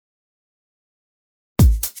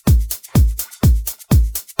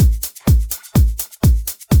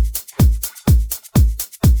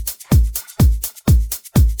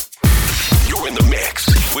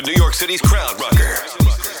with New York City's crowd rocker,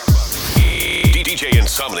 DJ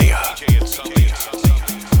Insomnia.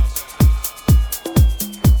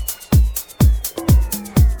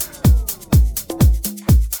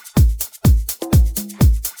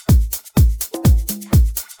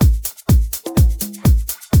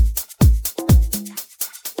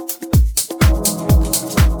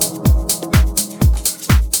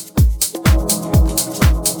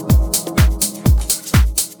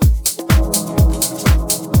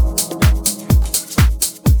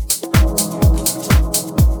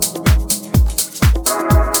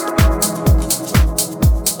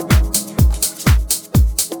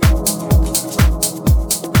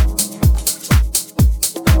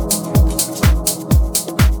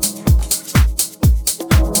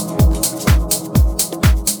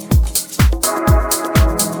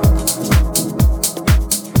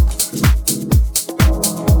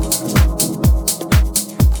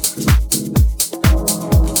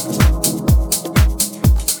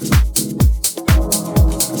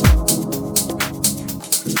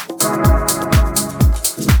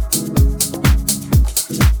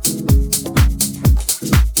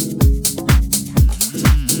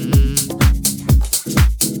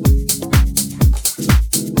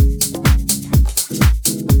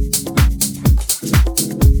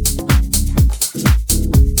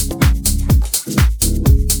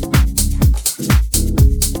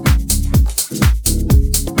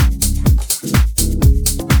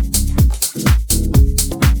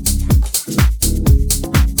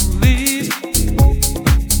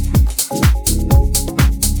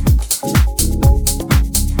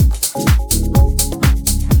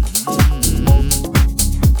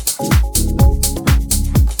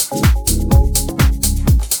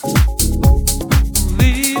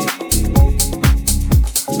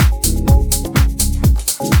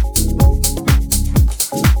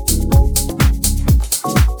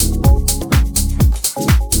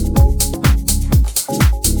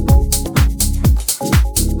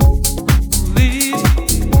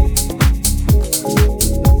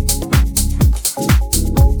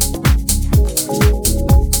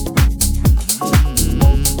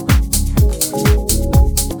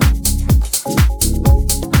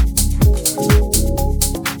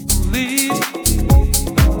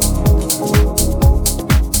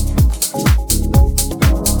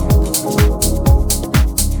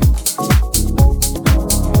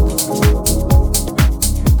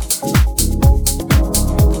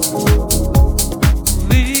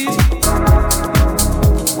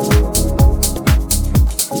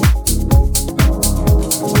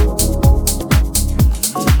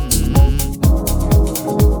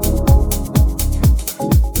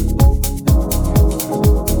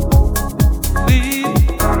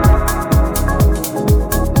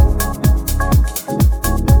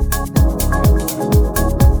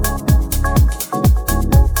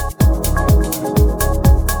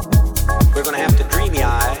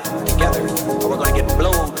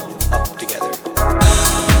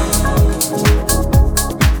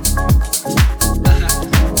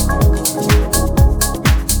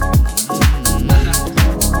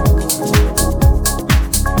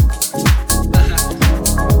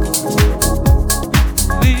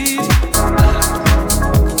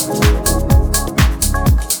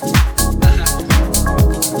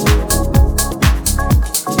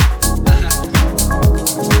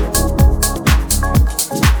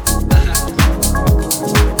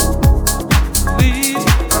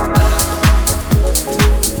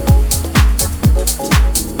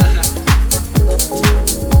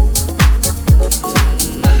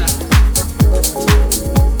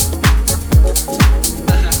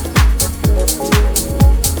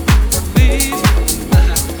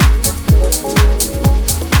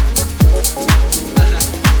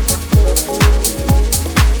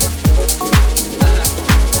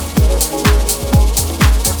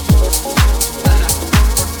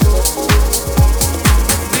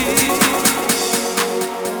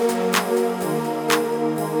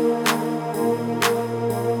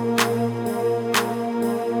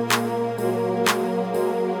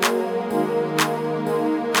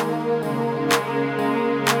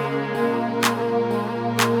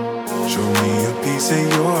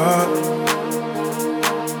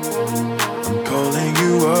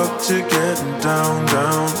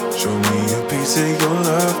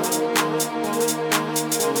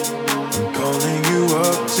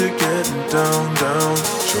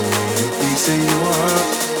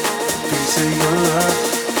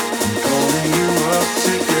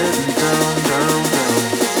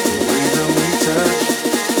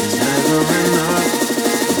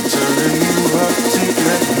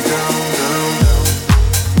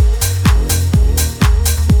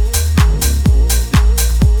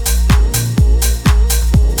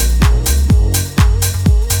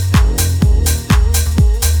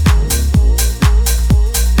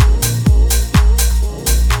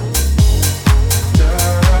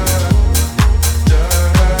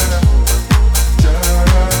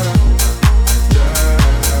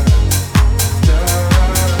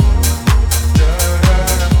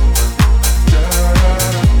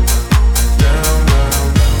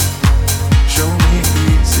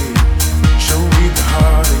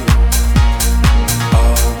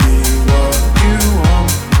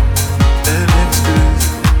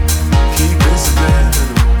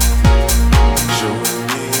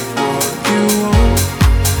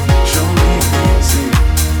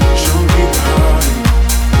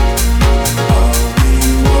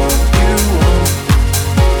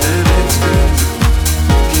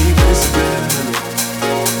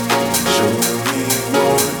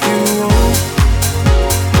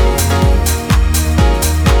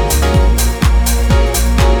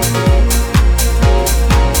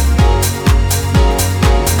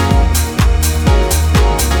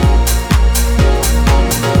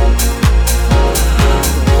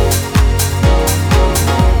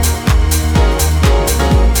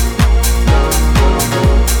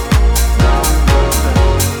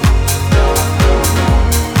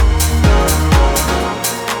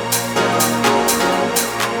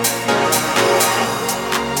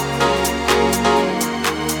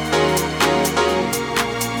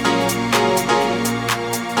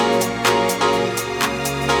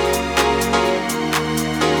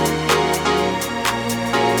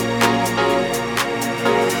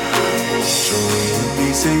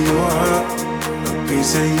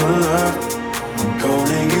 your love. I'm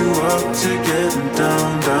calling you up to getting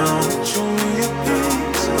down, down. Show me a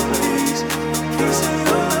piece of peace, piece of your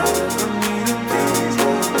love. I need a piece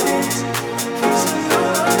of peace, piece of your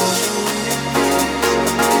love. Show me a piece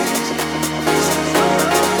of peace, piece of your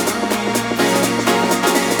love. I need a piece of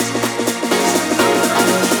peace, piece of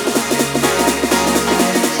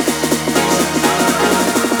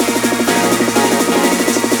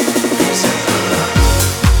your love.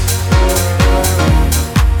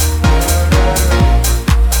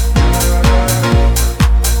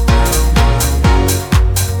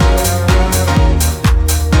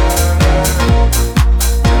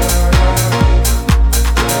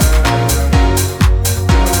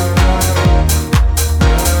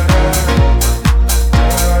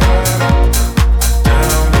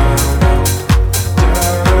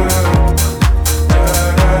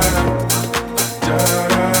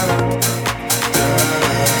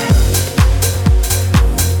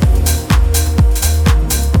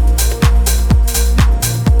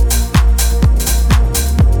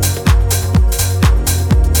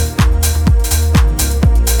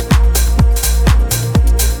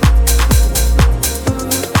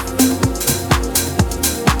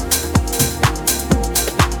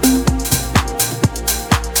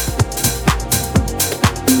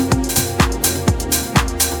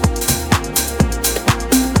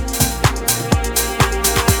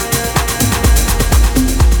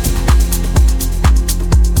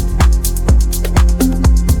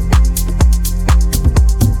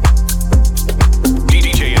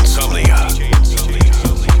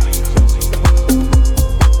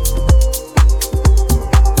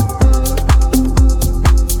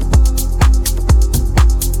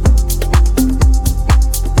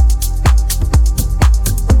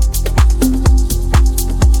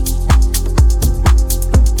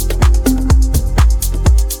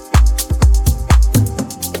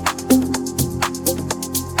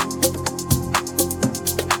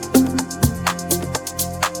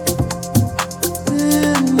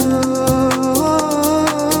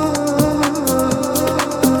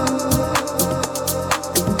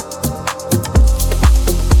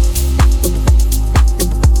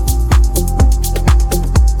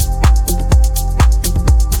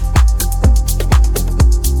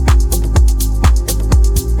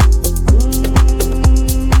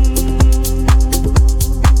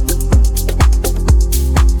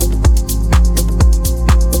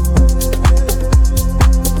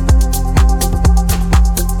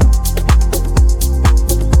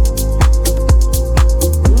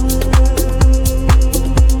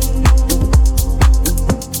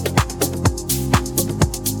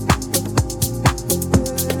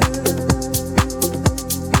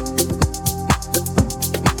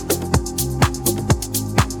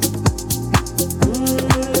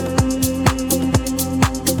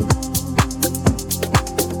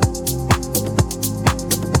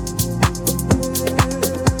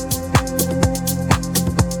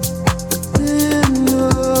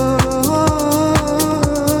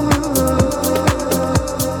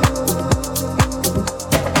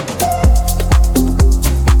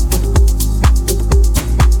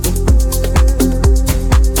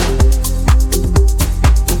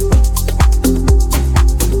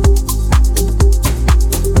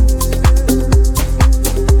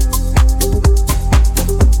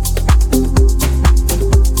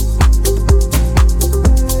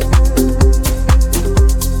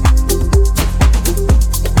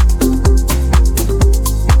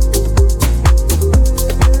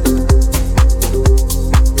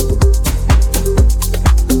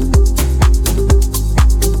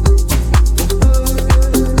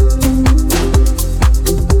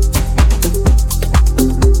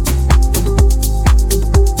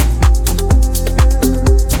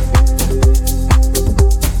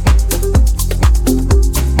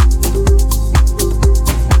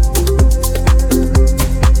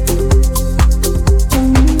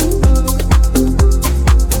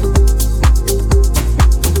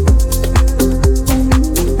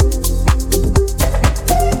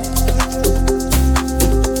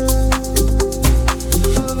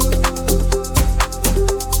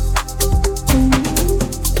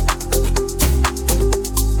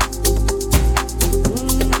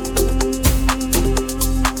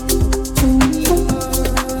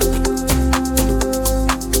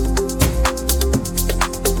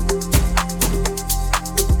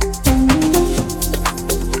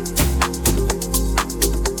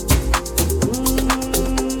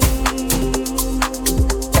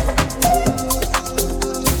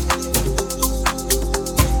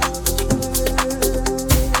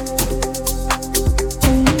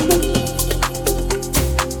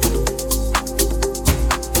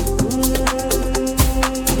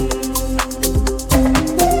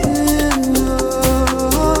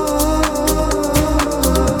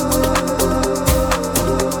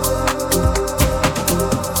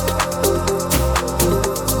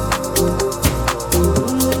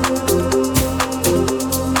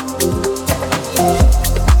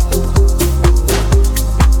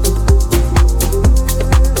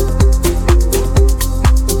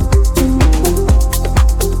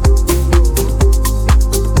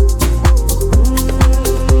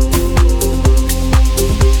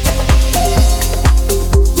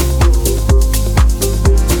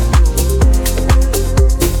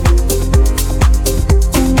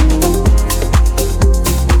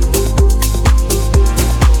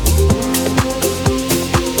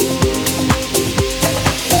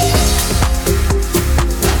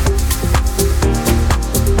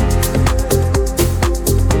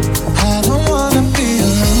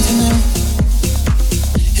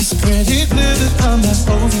 Pretty clear that I'm not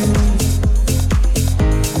over you.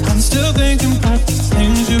 I'm still thinking about the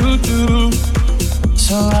things you do.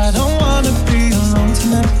 So I don't wanna be alone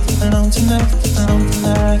tonight, alone tonight, alone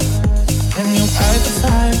tonight. And you'll fight the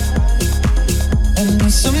fight and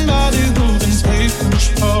need somebody who can take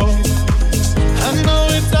control. I know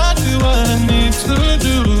exactly what I need to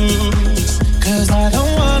do. 'Cause I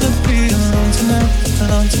don't wanna be alone tonight,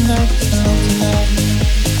 alone tonight, alone tonight.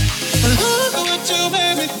 But look at what you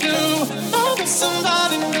made me do. I'll be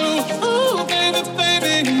somebody new. Ooh, baby,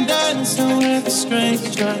 baby, I'm dancing with a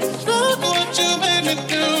stranger. Look at what you made me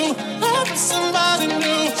do. I'll be somebody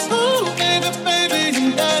new. Ooh, baby, baby, I'm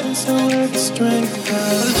dancing with a stranger.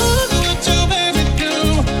 Look at what you made me do.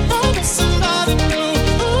 I'll be somebody new.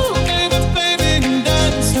 Ooh, baby, baby, I'm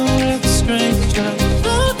dancing with a stranger.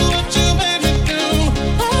 Look at what you made me do.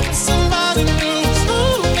 I'll be somebody new.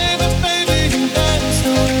 Ooh, baby, baby, I'm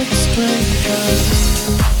dancing with a stranger.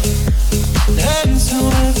 Dancing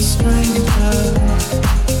with a stranger.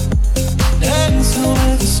 Dancing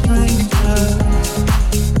with a stranger.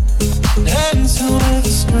 Dancing with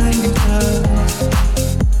a stranger.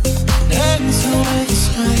 Dancing with a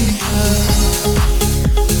stranger.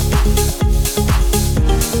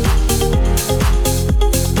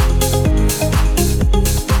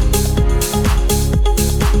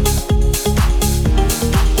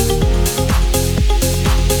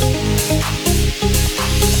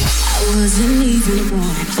 Wasn't even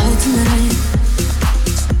born out tonight,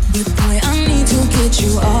 but boy, I need to get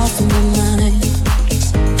you off of my mind.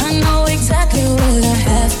 I know exactly what I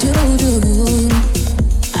have to do.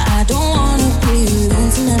 I don't wanna be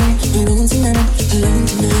alone tonight, alone tonight, alone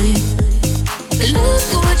tonight. Look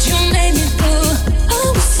at what you made me do. I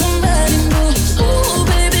was somebody new. Ooh,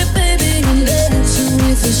 baby, baby, I'm dancing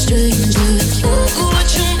with a stranger. Look at what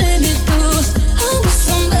you made me do. I was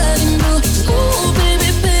somebody new. Ooh, baby,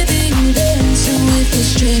 baby, I'm dancing with a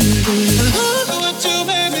stranger. Look at what you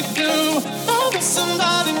made me do. I'll be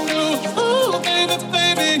somebody new. Ooh, baby,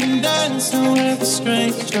 baby, I'm dancing with a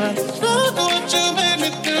stranger. Look at what you made me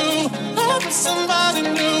do. I'll be somebody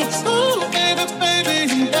new. Ooh, baby, baby,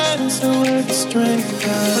 I'm dancing with a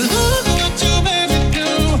stranger. Look at what you made me do.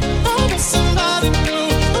 I'll be somebody new.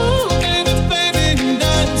 Ooh, baby, baby, I'm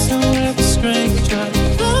dancing with a stranger.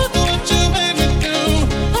 Look at what you made me do.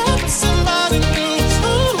 I'll be somebody new.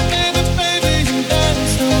 Ooh, baby, baby, I'm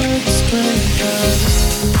dancing with a stranger.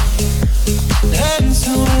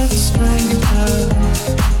 Dancing with a stranger.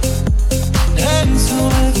 Dancing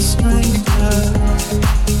with a stranger.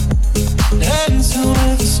 Dancing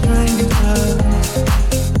with a stranger.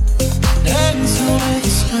 Dancing with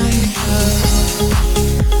a stranger.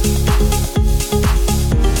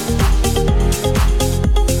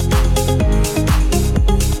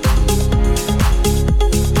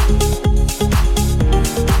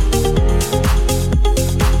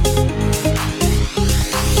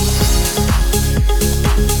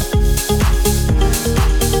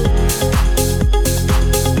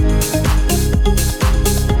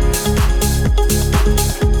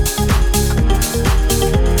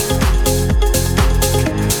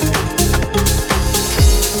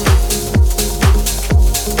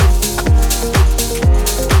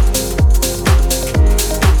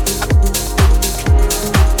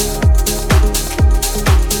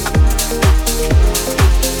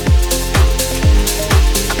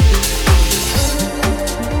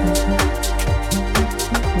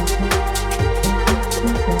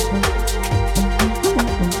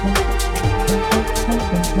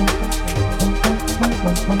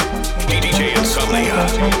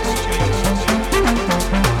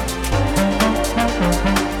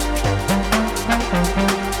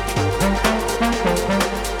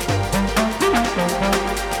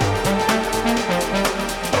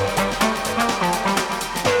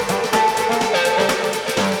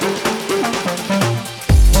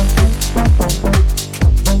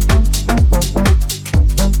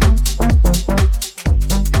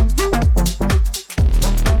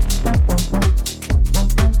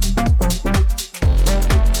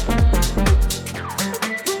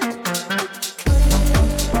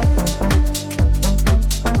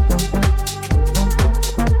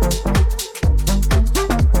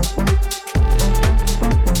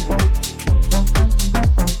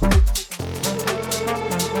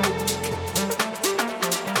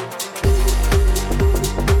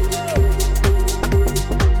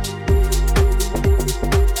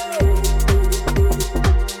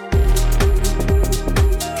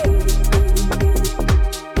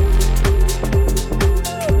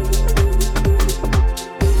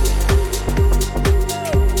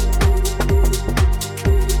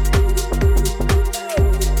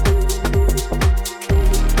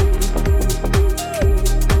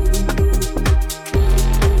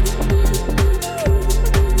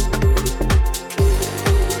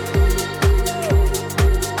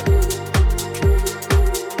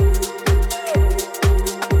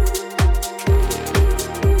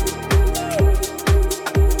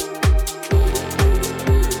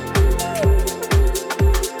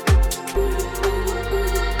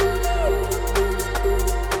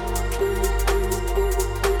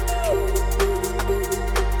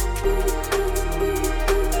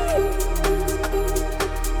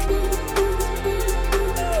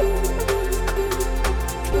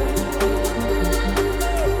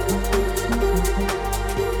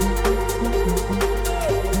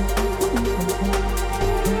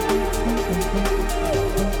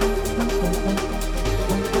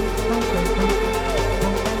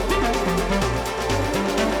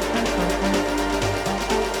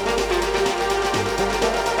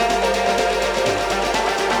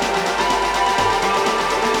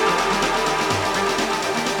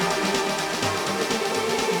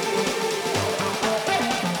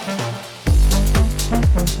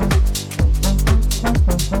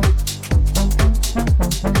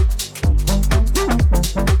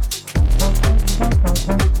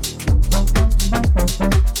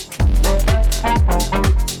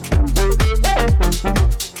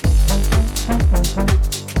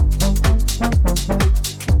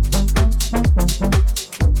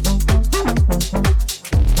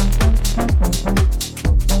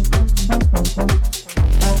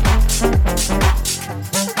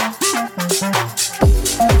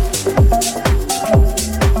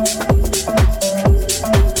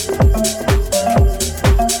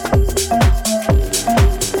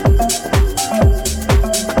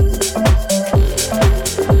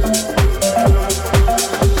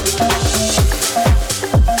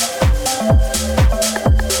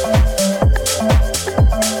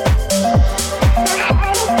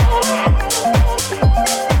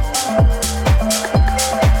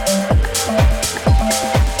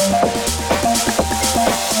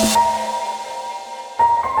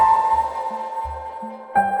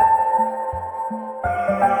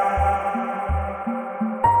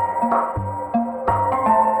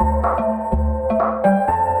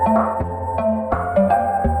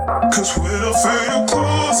 Cause when I feel you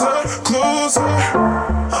closer, closer,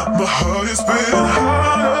 my heart is beating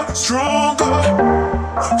harder, stronger.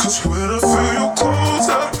 Cause when I feel you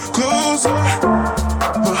closer, closer,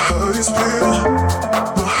 my heart is beating,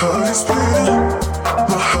 my heart is beating,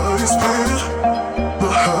 my heart is beating, my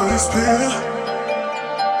heart is beating.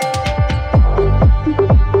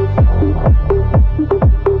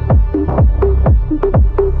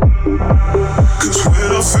 Cause when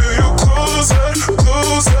I feel you closer,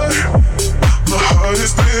 closer, my heart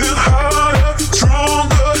is beating harder,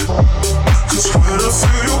 stronger. Cause when I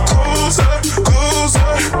feel you closer,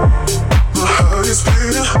 closer, my heart is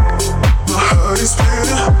beating, my heart is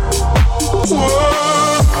beating. Whoa.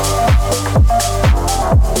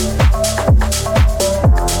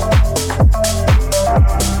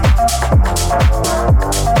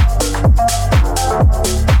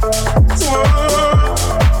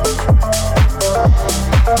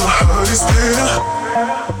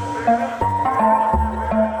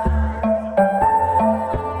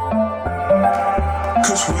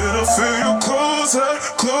 Cause when I feel you closer,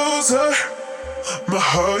 closer, my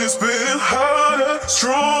heart is beating harder,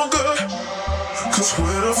 stronger. Cause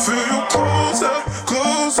when I feel you closer,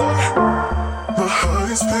 closer, my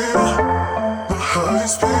heart is beating, my heart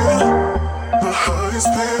is beating, my heart is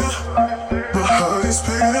beating, my heart is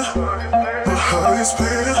beating, my heart is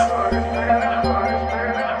beating.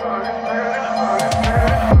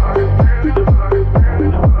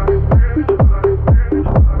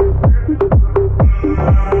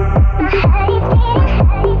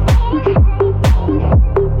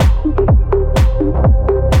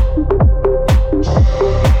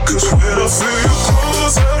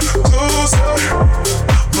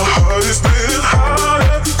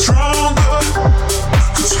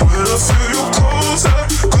 Closer,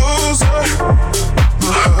 closer,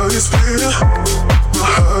 my heart is beating.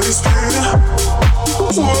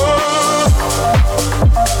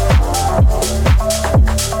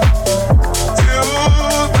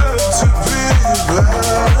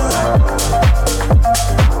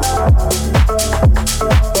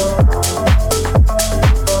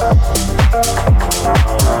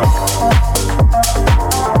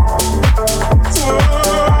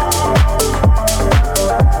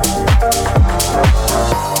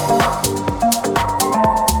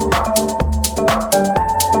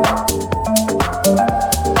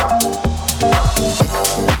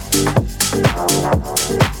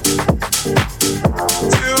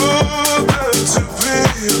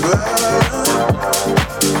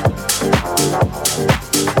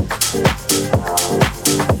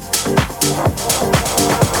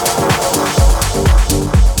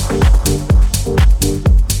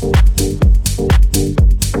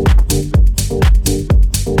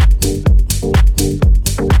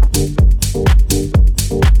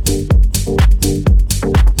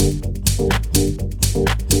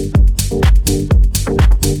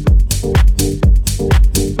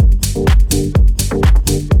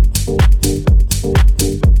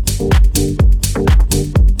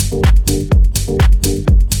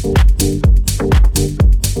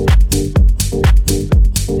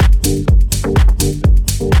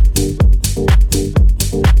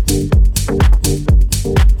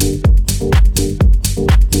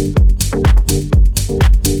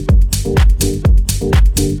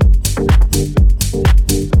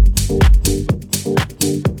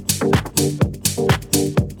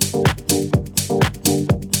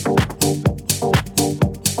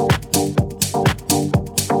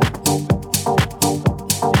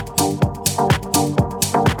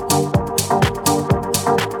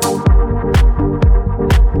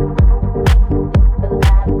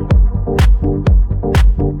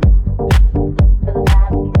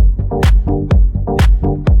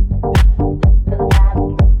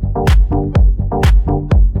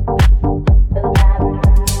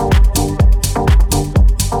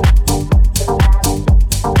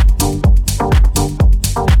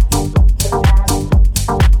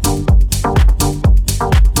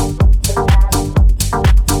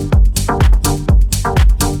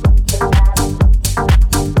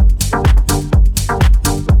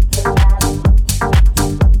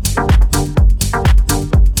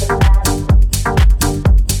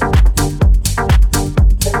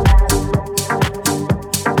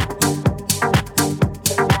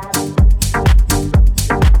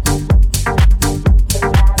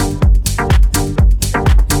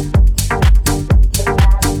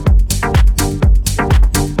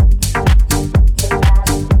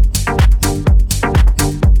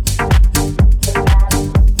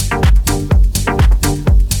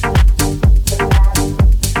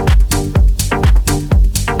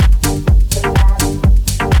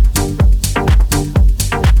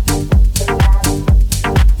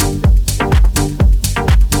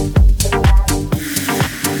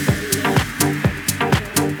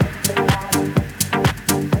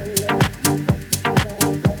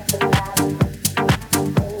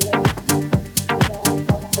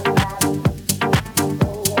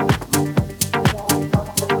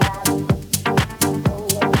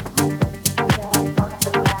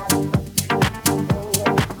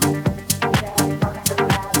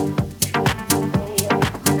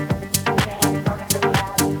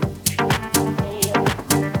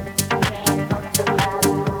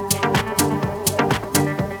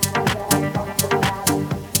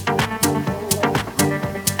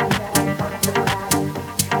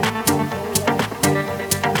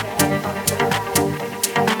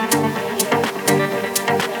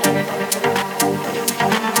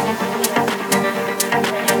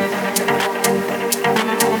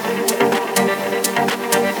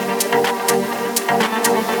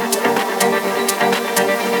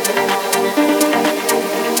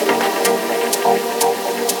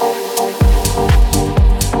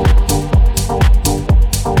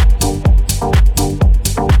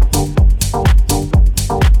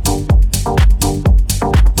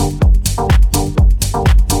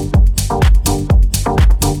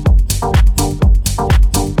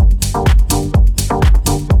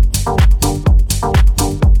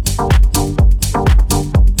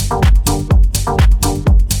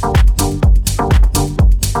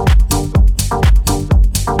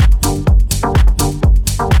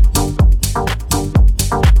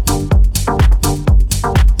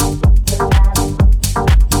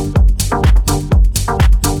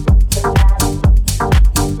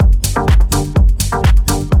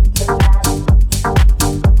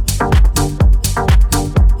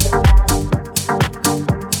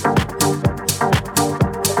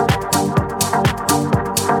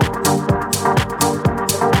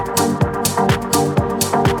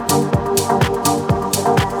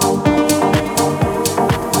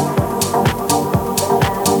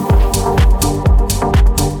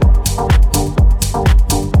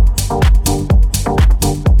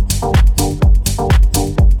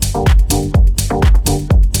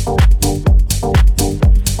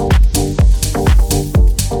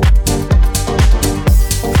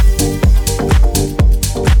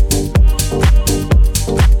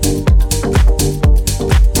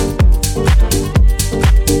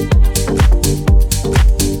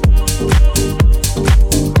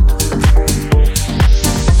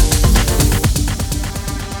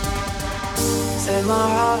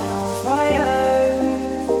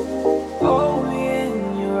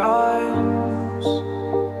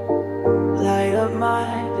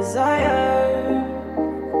 desire.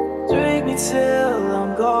 Drink me till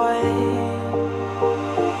I'm gone.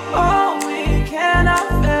 Oh, we cannot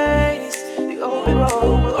face the open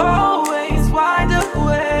road. We'll always wind up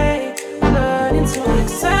away. Learning to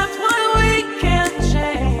accept what we can't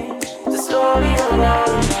change. The story of our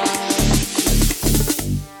lives.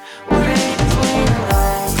 We're in between the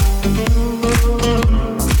lines.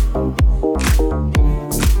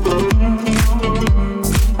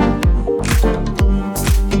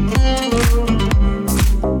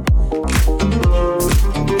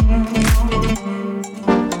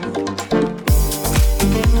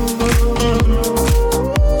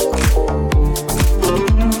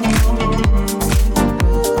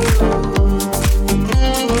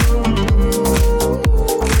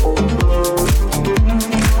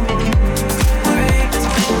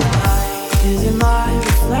 Is it my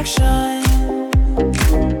reflection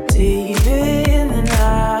deep in the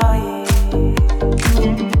night?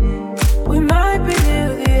 We might be near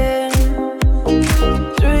the end.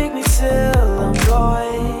 Drink me till I'm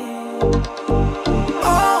gone.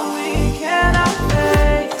 Oh, we cannot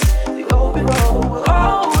face the open road. We'll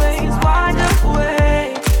always wind up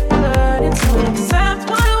away. Learning to accept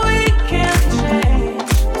what we can't change.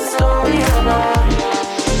 The story of our lives.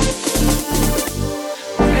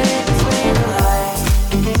 We're in between the lines.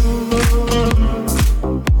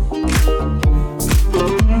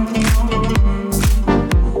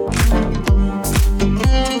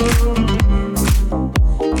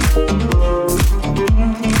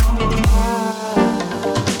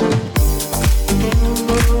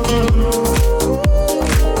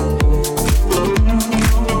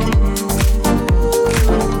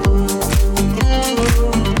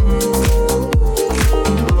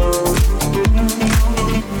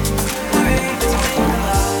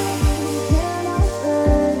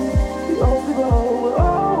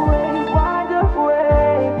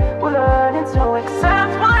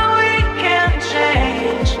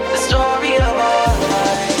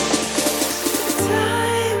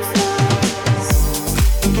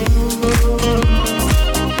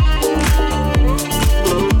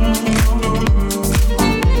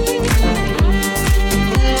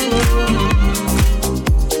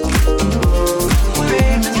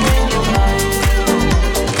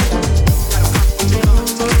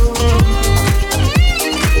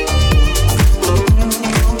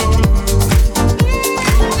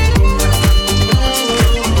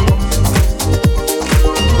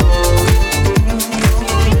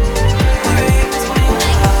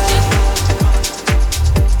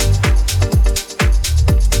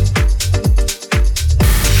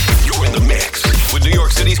 You're in the mix with New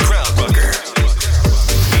York City's crowd rocker,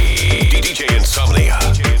 DJ Insomnia.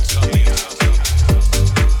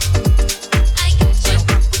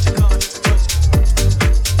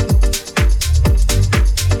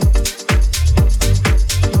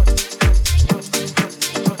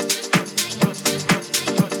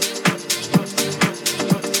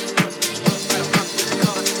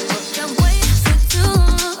 Don't wait for too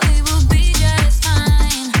long, we will be just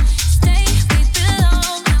fine. Stay, we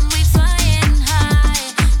belong, and we flying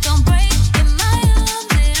high. Don't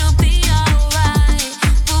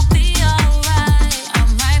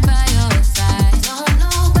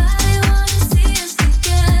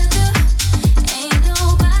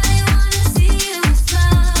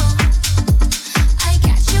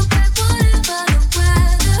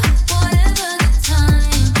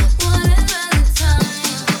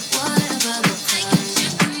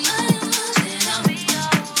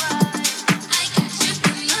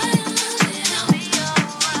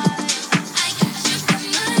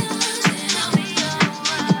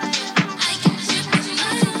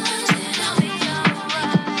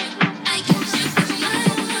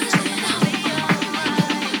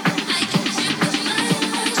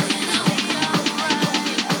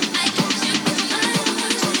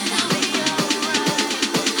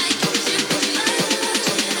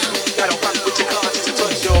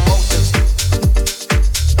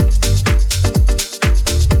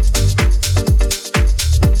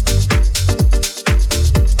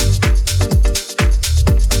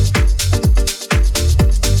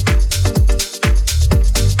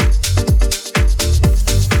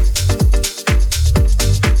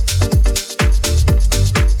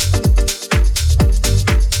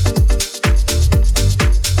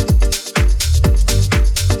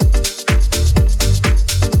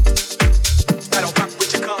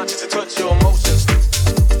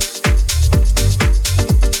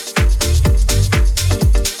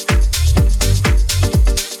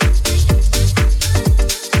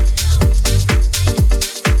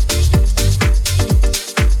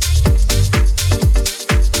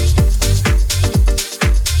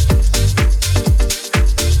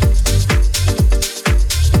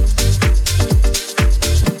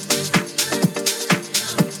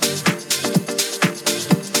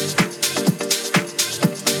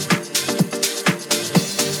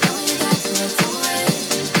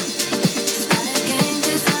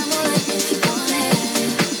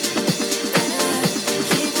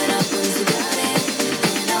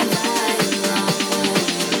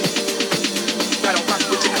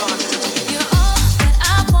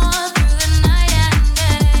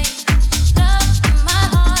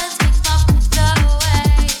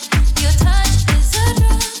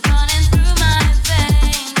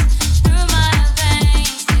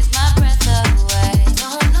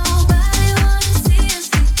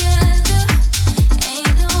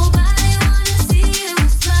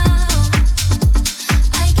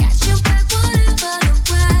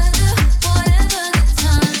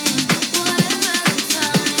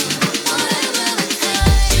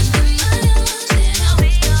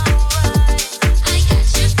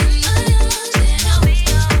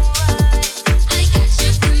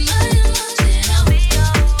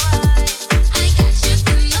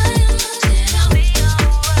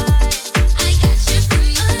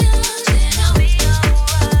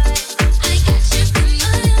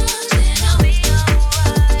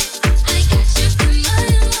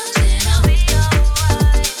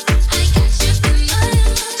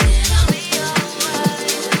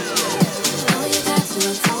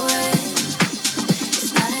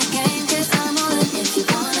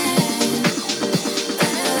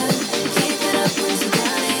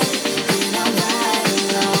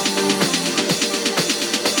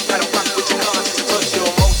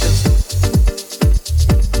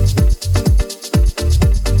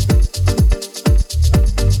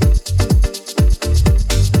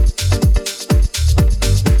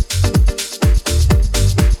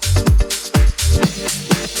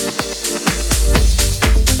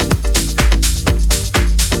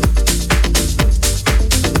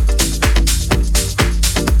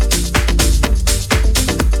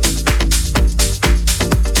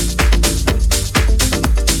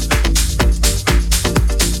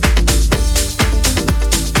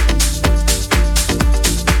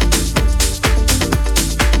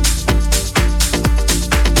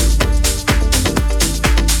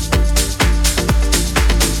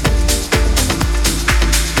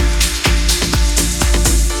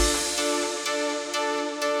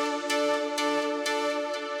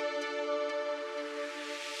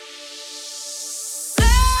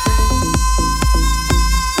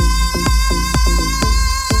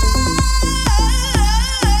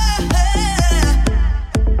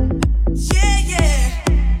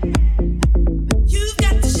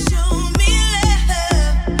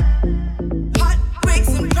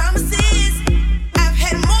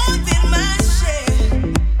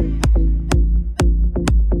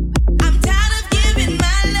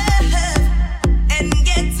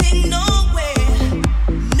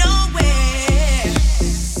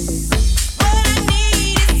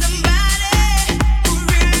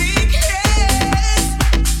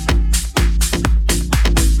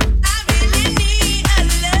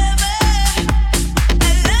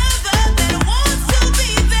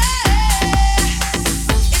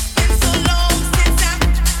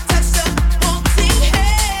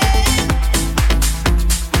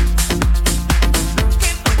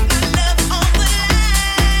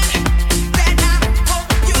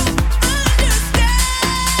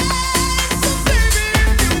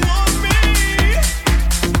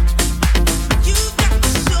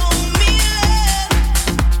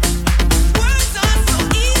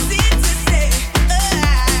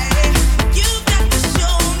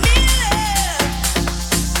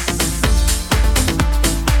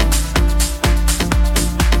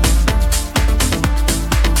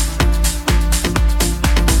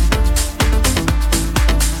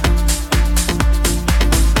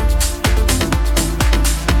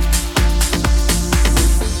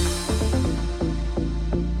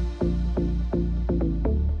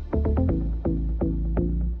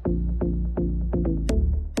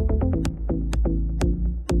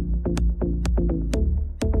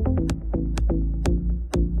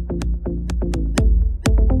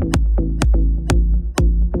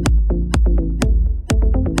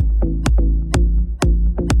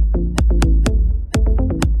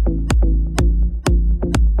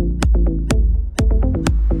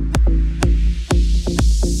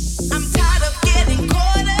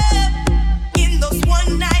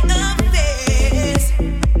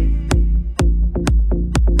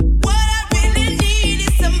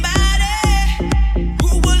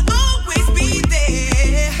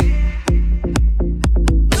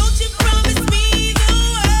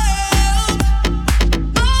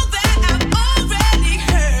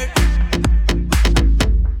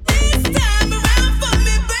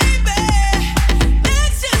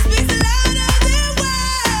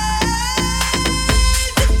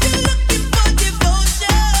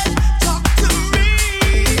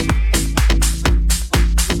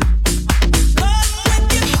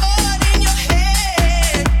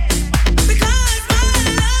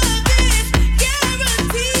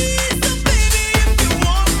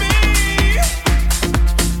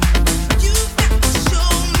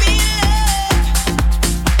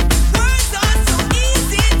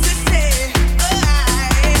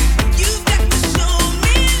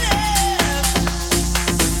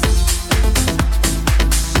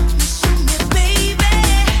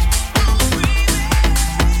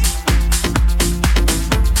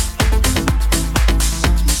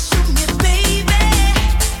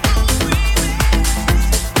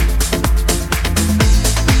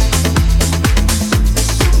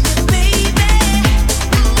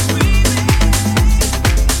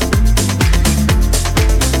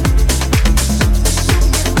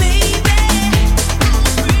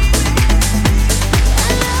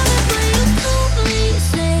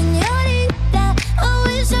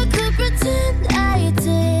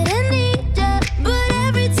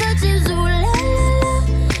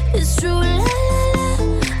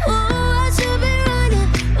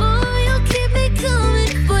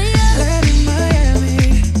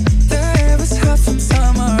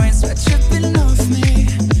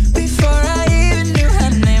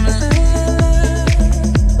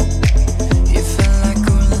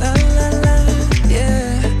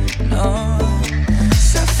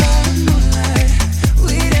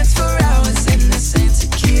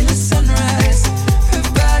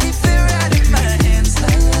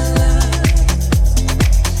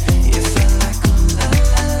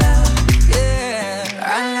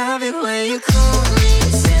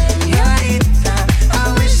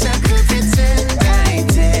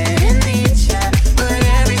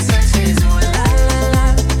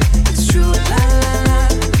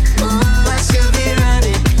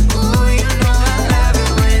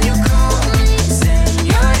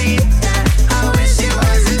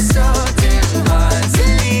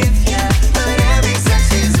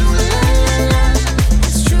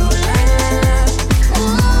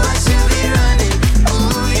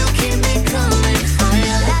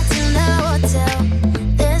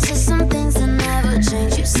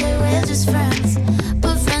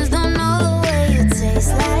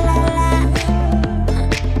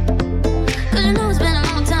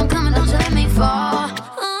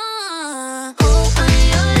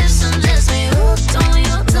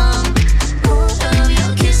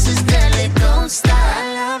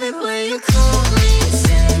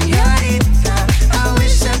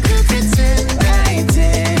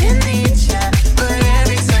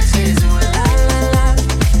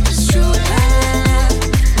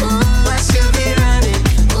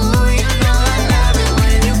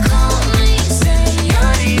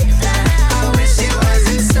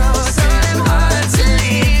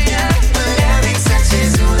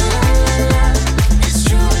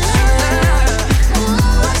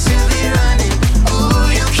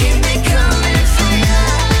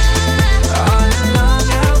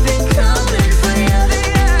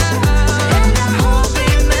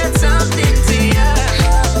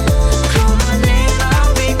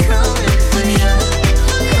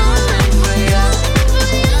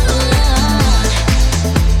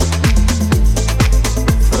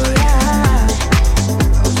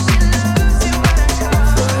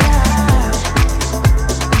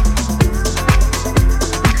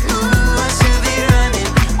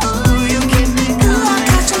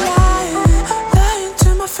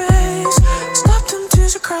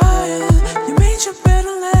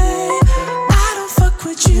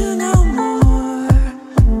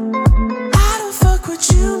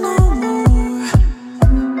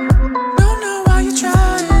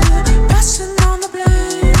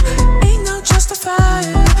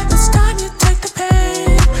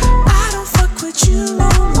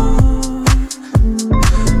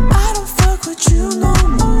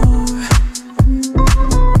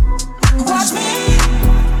Watch me,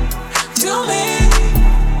 do me.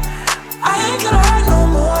 I ain't gonna hurt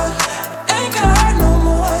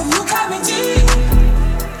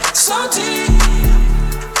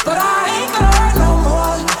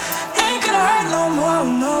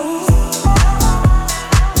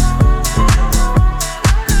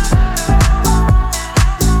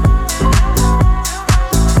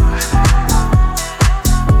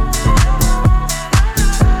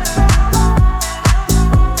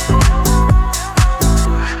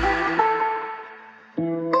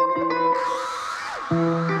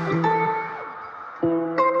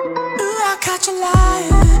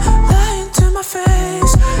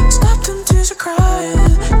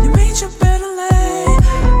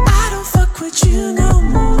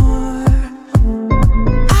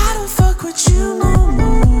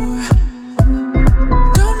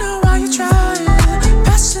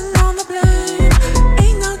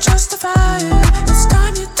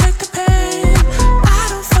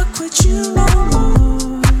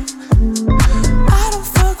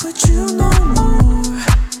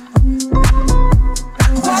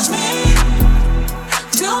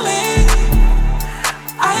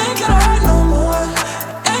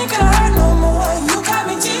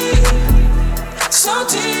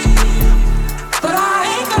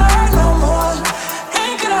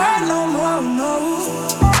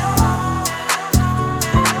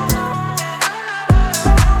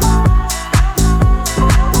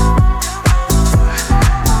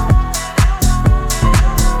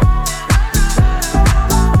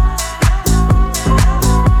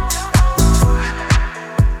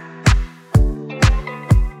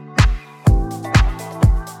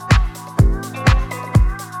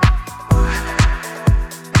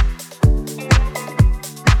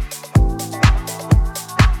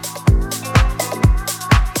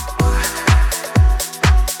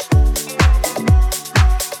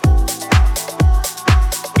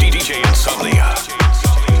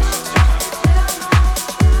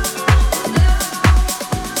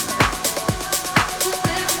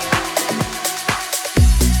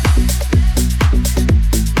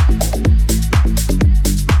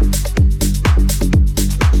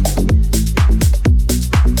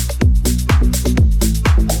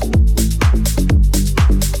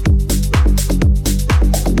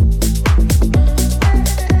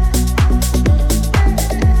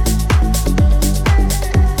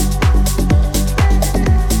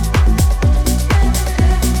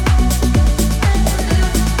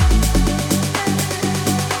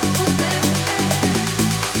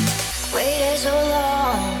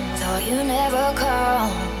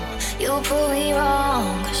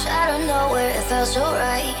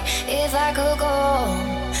alright if I could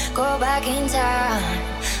go back in time.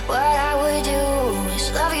 What I would do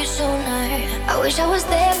is love you sooner. I wish I was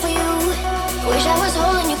there for you. Wish I was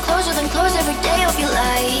holding you closer than close every day of your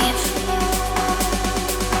life.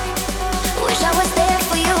 Wish I was there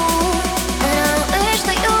for you, and I wish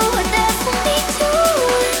that you were there for me too.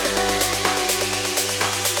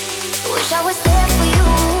 Wish I was there for you.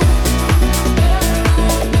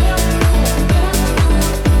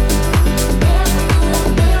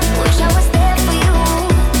 Wish I was there for you.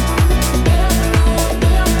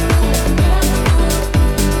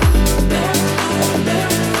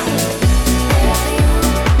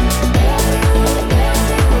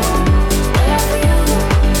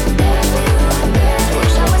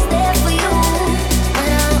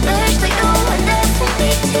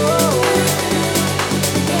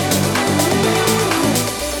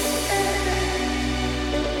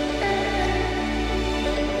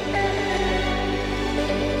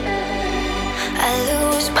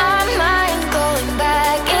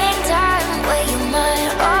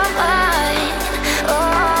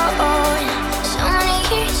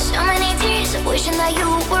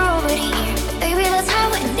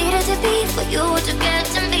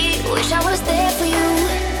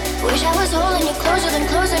 Wish I was holding you closer than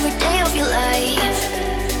close every day of your life.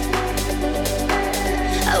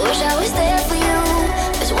 I wish I was there for you,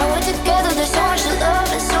 'cause when we're together there's so much to love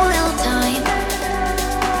and so little time.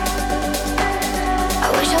 I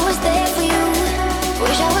wish I was there for you.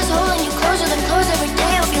 Wish I was holding you closer than close every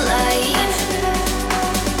day of your life.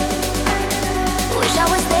 Wish I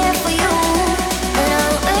was there for you, and I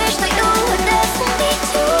wish that you were there for me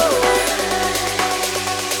too.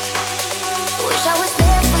 Wish I was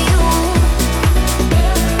there for you.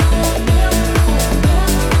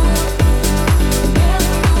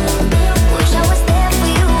 Wish I was there for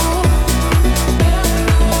you.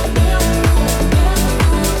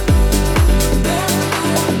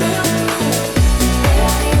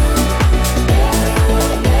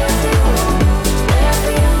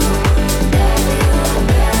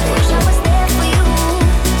 Wish I was there for you,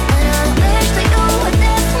 and I wish that you were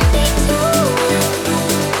there for me too.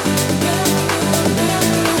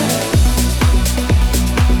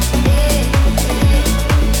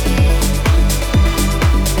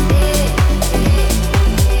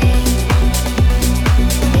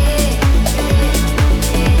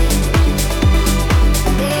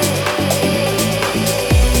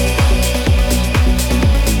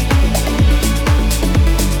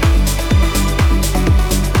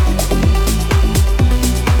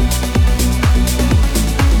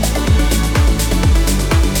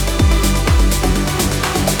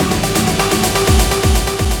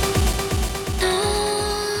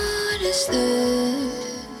 Notice the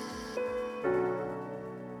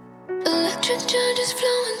electric charges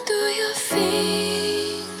flowing through your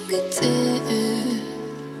fingertips.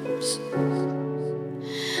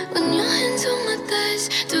 When your hands on my thighs,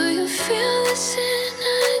 do you feel this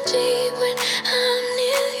energy when I'm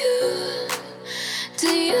near you?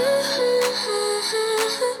 Do you?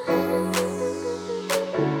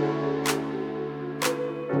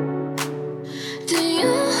 Do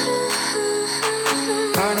you?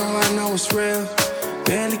 How do I know it's real?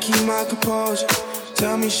 Barely keep my composure.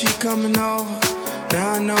 Tell me she coming over.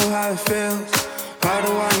 Now I know how it feels. How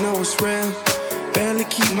do I know it's real? Barely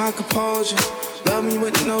keep my composure. Love me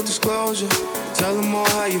with no disclosure. Tell them all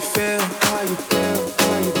how you feel. How you feel.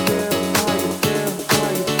 How you feel. How you feel. How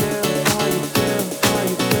you feel. How you feel. How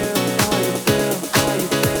you feel. How you feel. How you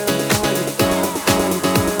feel.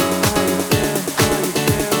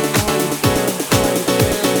 How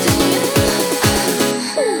you feel. How you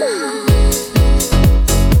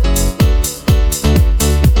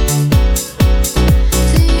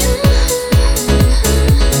feel. How you feel. How you feel. How you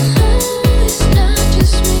It's not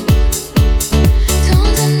just me.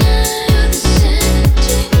 Don't deny this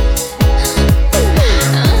energy.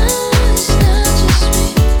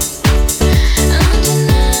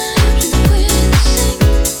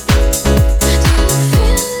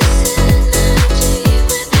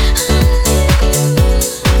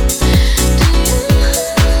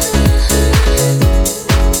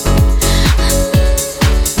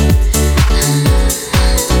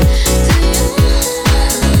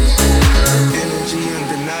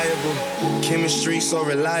 so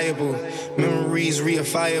reliable. Memories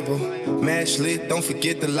reifiable. Match lit, don't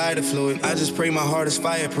forget the lighter fluid. I just pray my heart is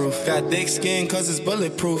fireproof. Got thick skin cause it's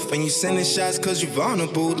bulletproof. And you sending shots cause you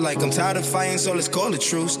vulnerable. Like I'm tired of fighting, so let's call it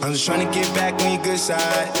truce. I'm just trying to get back on your good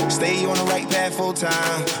side. Stay on the right path full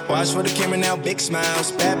time. Watch for the camera now, big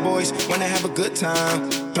smiles. Bad boys wanna have a good time.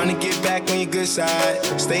 Trying to get back on your good side.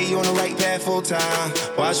 Stay on the right path full time.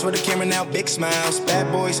 Watch for the camera now, big smiles. Bad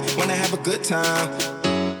boys wanna have a good time.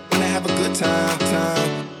 Wanna have a good time,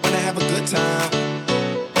 time. Wanna have a good time.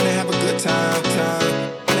 Wanna have a good time, time.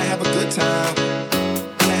 Wanna have a good time.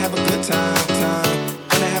 Wanna have a good time, time.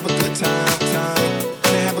 Wanna have a good time, time.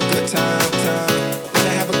 Wanna have a good time, time.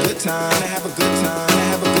 Wanna have a good time. Wanna have a good time. Wanna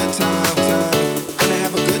have a good time, time. Wanna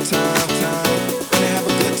have a good time, time. Wanna have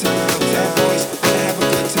a good time. Bad boys wanna have a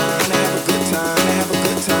good time. Wanna have a good time. Wanna have a good time. Wanna have a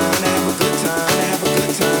good time. Wanna have a good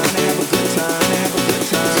time. Wanna have a good time. Wanna have a good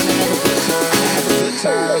time. Wanna have a good time. Wanna have a good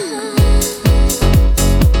time.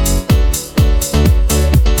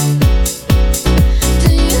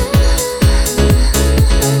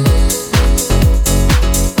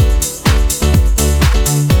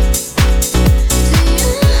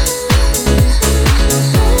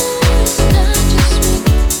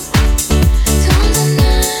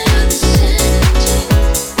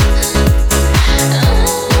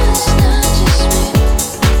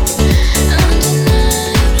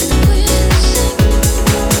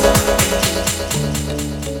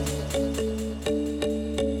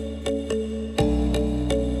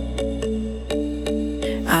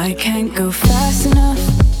 I can't go fast enough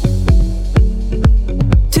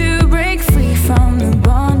to break free from the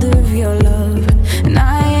bond of your love, and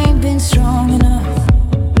I ain't been strong enough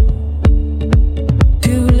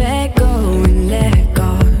to let go and let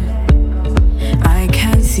God. I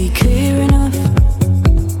can't see clear enough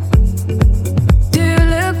to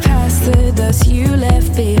look past the dust you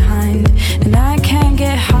left behind.